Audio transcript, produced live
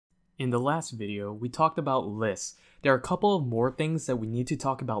In the last video, we talked about lists. There are a couple of more things that we need to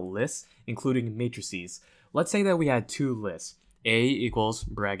talk about lists, including matrices. Let's say that we had two lists. A equals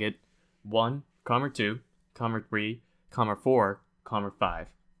bracket 1, 2, 3, 4, 5,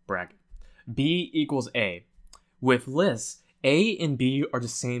 bracket. B equals A. With lists, A and B are the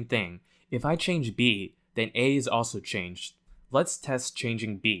same thing. If I change B, then A is also changed. Let's test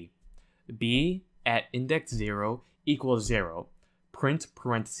changing B. B at index 0 equals 0. Print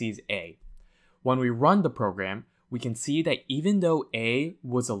parentheses A. When we run the program, we can see that even though A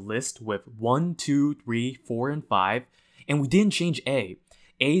was a list with 1, 2, 3, 4, and 5, and we didn't change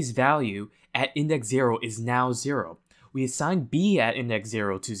A's value at index 0 is now 0. We assign B at index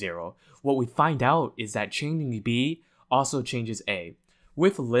 0 to 0. What we find out is that changing B also changes A.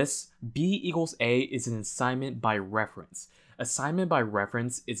 With lists, B equals A is an assignment by reference. Assignment by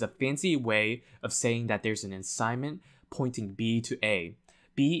reference is a fancy way of saying that there's an assignment pointing B to A.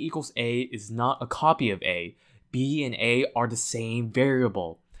 B equals A is not a copy of A. B and A are the same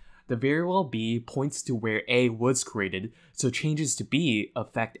variable. The variable B points to where A was created, so changes to B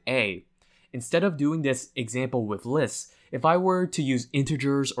affect A. Instead of doing this example with lists, if I were to use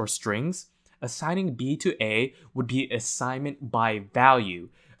integers or strings, assigning B to A would be assignment by value.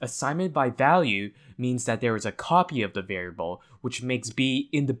 Assignment by value means that there is a copy of the variable, which makes B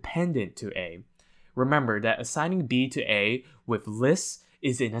independent to A. Remember that assigning B to A with lists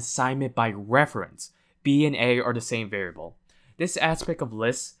is an assignment by reference. B and A are the same variable. This aspect of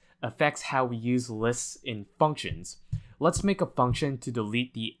lists affects how we use lists in functions. Let's make a function to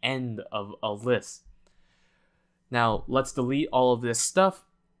delete the end of a list. Now let's delete all of this stuff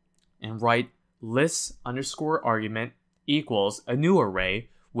and write list underscore argument equals a new array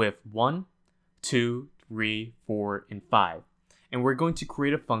with 1, 2, 3, 4, and 5. And we're going to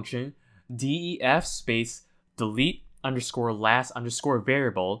create a function def space delete underscore last underscore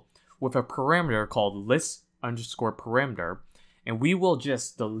variable with a parameter called list underscore parameter, and we will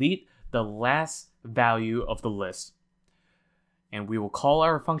just delete the last value of the list. And we will call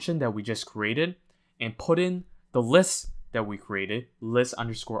our function that we just created and put in the list that we created, list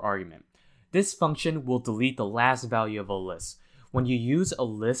underscore argument. This function will delete the last value of a list. When you use a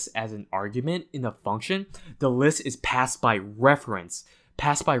list as an argument in a function, the list is passed by reference.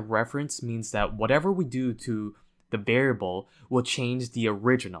 Passed by reference means that whatever we do to the variable will change the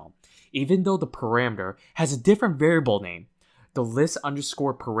original, even though the parameter has a different variable name. The list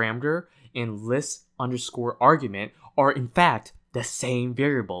underscore parameter and list underscore argument are in fact the same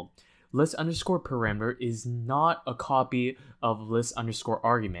variable. List underscore parameter is not a copy of list underscore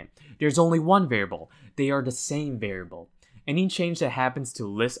argument. There's only one variable. They are the same variable. Any change that happens to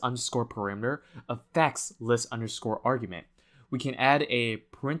list underscore parameter affects list underscore argument. We can add a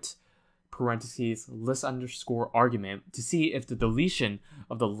print parentheses list underscore argument to see if the deletion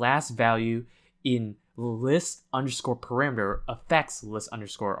of the last value in list underscore parameter affects list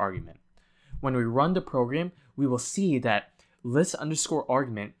underscore argument. When we run the program, we will see that list underscore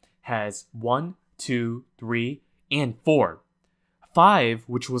argument has 1, 2, 3, and 4. 5,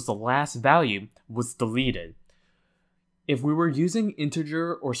 which was the last value, was deleted. If we were using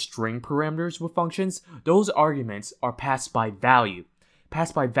integer or string parameters with functions, those arguments are passed by value.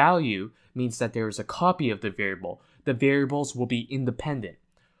 Passed by value means that there is a copy of the variable. The variables will be independent.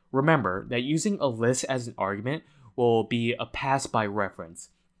 Remember that using a list as an argument will be a pass by reference.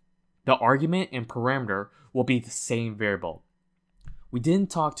 The argument and parameter will be the same variable. We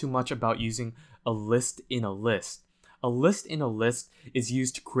didn't talk too much about using a list in a list. A list in a list is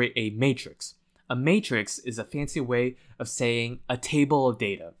used to create a matrix. A matrix is a fancy way of saying a table of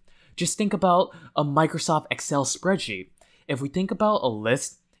data. Just think about a Microsoft Excel spreadsheet. If we think about a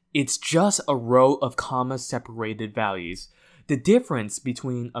list, it's just a row of comma-separated values. The difference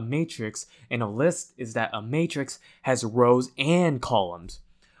between a matrix and a list is that a matrix has rows and columns.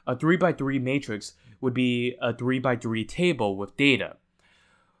 A 3x3 matrix would be a 3x3 table with data.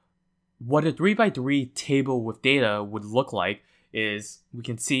 What a 3x3 table with data would look like is we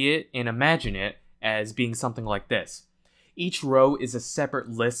can see it and imagine it as being something like this. Each row is a separate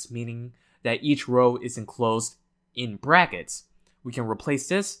list, meaning that each row is enclosed in brackets. We can replace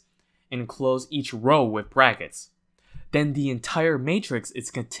this and enclose each row with brackets. Then the entire matrix is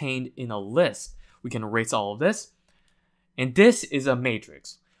contained in a list. We can erase all of this, and this is a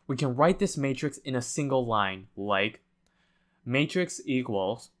matrix. We can write this matrix in a single line, like matrix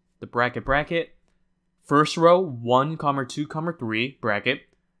equals the bracket, first row 1, 2, 3, bracket.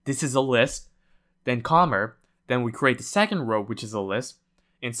 This is a list. Then comma, then we create the second row, which is a list,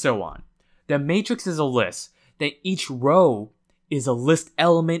 and so on. The matrix is a list. Then each row is a list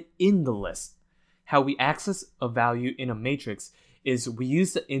element in the list. How we access a value in a matrix is we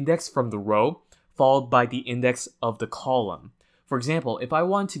use the index from the row followed by the index of the column. For example, if I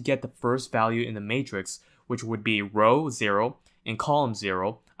want to get the first value in the matrix, which would be row 0 and column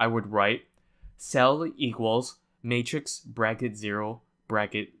 0, I would write cell equals matrix bracket 0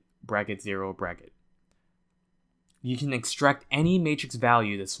 bracket 0 bracket. You can extract any matrix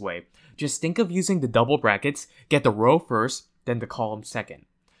value this way. Just think of using the double brackets, get the row first, then the column second.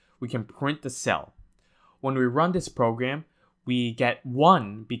 We can print the cell. When we run this program, we get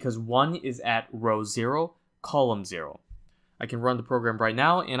 1 because 1 is at row 0, column 0. I can run the program right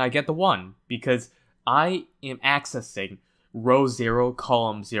now and I get the 1 because I am accessing row 0,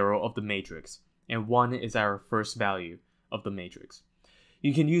 column 0 of the matrix, and 1 is our first value of the matrix.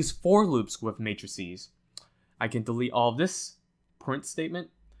 You can use for loops with matrices. I can delete all of this print statement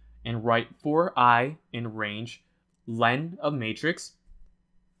and write for I in range len of matrix,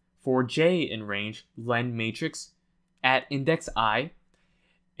 for j in range len matrix at index I,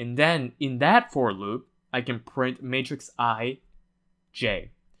 and then in that for loop I can print matrix I j.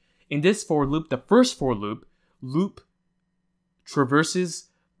 In this for loop, the first for loop traverses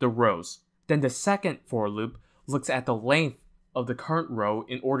the rows. Then the second for loop looks at the length of the current row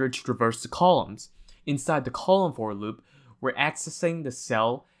in order to traverse the columns. Inside the column for loop, we're accessing the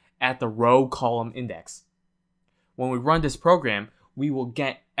cell at the row column index. When we run this program, we will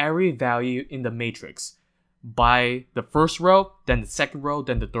get every value in the matrix by the first row, then the second row,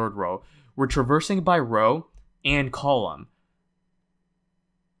 then the third row. We're traversing by row and column.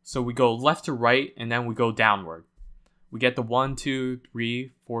 So we go left to right and then we go downward. We get the 1, 2,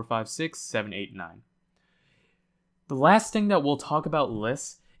 3, 4, 5, 6, 7, 8, 9. The last thing that we'll talk about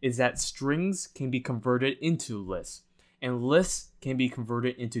lists is that strings can be converted into lists, and lists can be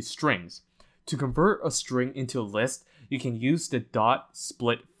converted into strings. To convert a string into a list, you can use the dot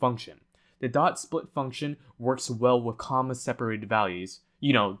split function. The dot split function works well with comma-separated values.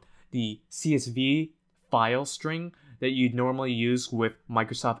 You know, the CSV file string that you'd normally use with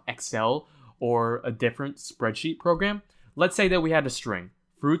Microsoft Excel or a different spreadsheet program. Let's say that we had a string,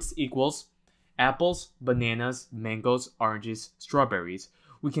 fruits equals apples, bananas, mangoes, oranges, strawberries.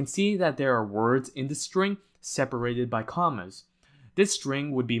 We can see that there are words in the string separated by commas. This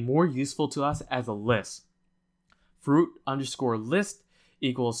string would be more useful to us as a list. Fruit underscore list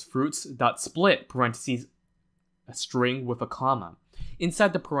equals fruits.split parentheses a string with a comma.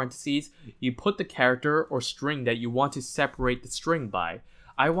 Inside the parentheses, you put the character or string that you want to separate the string by.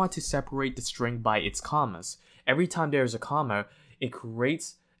 I want to separate the string by its commas. Every time there's a comma, it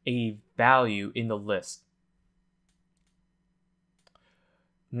creates a value in the list.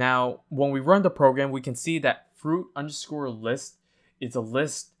 Now, when we run the program, we can see that fruit underscore list is a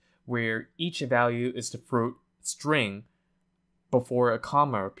list where each value is the fruit string before a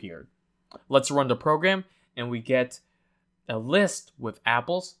comma appeared. Let's run the program and we get a list with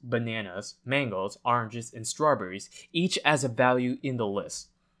apples, bananas, mangoes, oranges, and strawberries, each as a value in the list.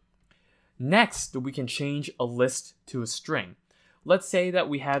 Next, we can change a list to a string. Let's say that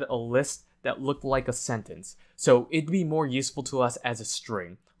we had a list that looked like a sentence, so it'd be more useful to us as a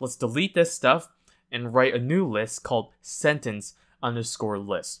string. Let's delete this stuff and write a new list called sentence underscore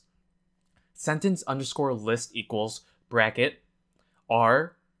list. Sentence underscore list equals bracket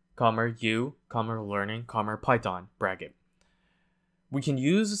r, comma, u, comma, learning, comma, Python, bracket. We can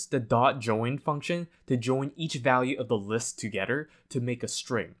use the dot join function to join each value of the list together to make a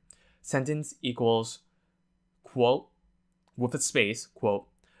string. Sentence equals quote with a space, quote,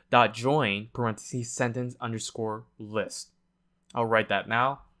 dot join, parentheses, sentence underscore list. I'll write that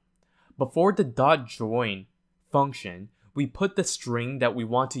now. Before the dot join function, we put the string that we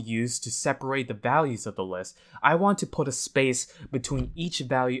want to use to separate the values of the list. I want to put a space between each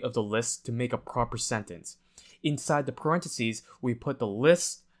value of the list to make a proper sentence. Inside the parentheses, we put the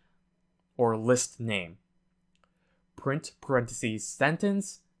list or list name. Print parentheses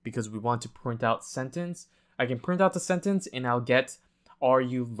sentence, because we want to print out sentence. I can print out the sentence and I'll get are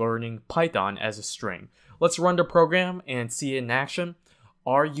you learning Python as a string. Let's run the program and see it in action.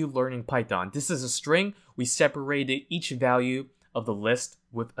 Are you learning Python? This is a string. We separated each value of the list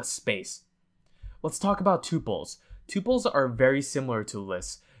with a space. Let's talk about tuples. Tuples are very similar to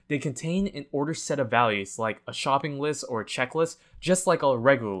lists. They contain an ordered set of values like a shopping list or a checklist, just like a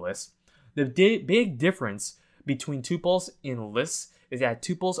regular list. The big difference between tuples and lists is that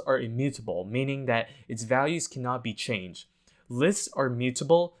tuples are immutable, meaning that its values cannot be changed. Lists are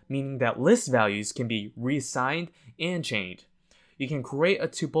mutable, meaning that list values can be reassigned and changed. You can create a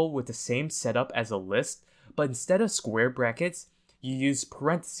tuple with the same setup as a list, but instead of square brackets, you use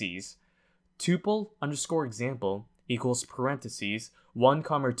parentheses. Tuple underscore example equals parentheses 1,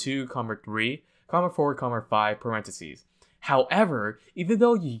 2, 3, 4, 5 parentheses. However, even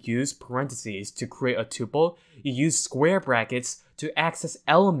though you use parentheses to create a tuple, you use square brackets to access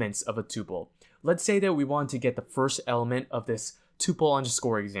elements of a tuple. Let's say that we want to get the first element of this tuple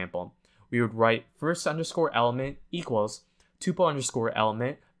underscore example. We would write first underscore element equals tuple underscore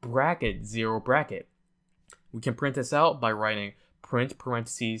element bracket 0 bracket. We can print this out by writing print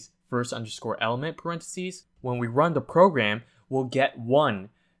parentheses first underscore element parentheses. When we run the program, we'll get 1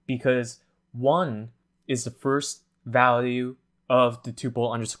 because 1 is the first value of the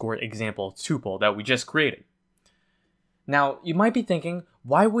tuple underscore example tuple that we just created. Now, you might be thinking,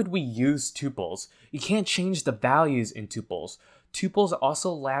 why would we use tuples? You can't change the values in tuples. Tuples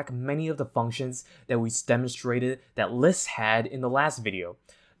also lack many of the functions that we demonstrated that lists had in the last video.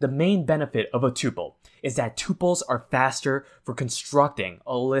 The main benefit of a tuple is that tuples are faster for constructing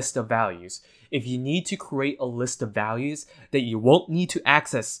a list of values. If you need to create a list of values that you won't need to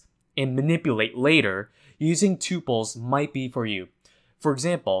access and manipulate later, using tuples might be for you. For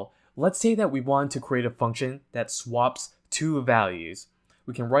example, let's say that we want to create a function that swaps two values.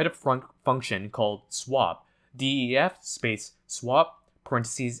 We can write a function called swap, def space swap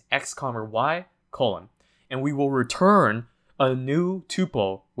parentheses x comma y colon, and we will return a new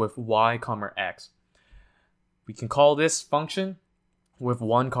tuple with y comma x. We can call this function with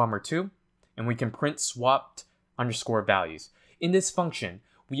 1 comma 2, and we can print swapped underscore values. In this function,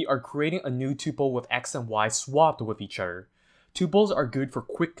 we are creating a new tuple with x and y swapped with each other. Tuples are good for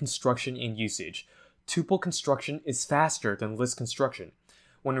quick construction and usage. Tuple construction is faster than list construction.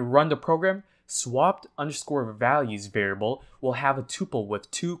 When we run the program, swapped underscore values variable will have a tuple with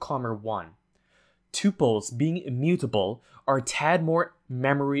 2 comma 1. Tuples, being immutable, are a tad more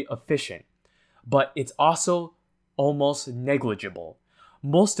memory efficient, but it's also almost negligible.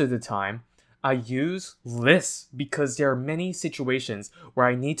 Most of the time, I use lists because there are many situations where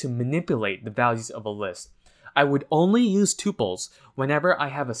I need to manipulate the values of a list. I would only use tuples whenever I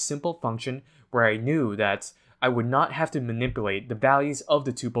have a simple function where I knew that I would not have to manipulate the values of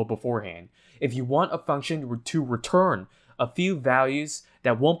the tuple beforehand. If you want a function to return a few values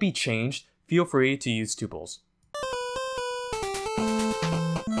that won't be changed, feel free to use tuples.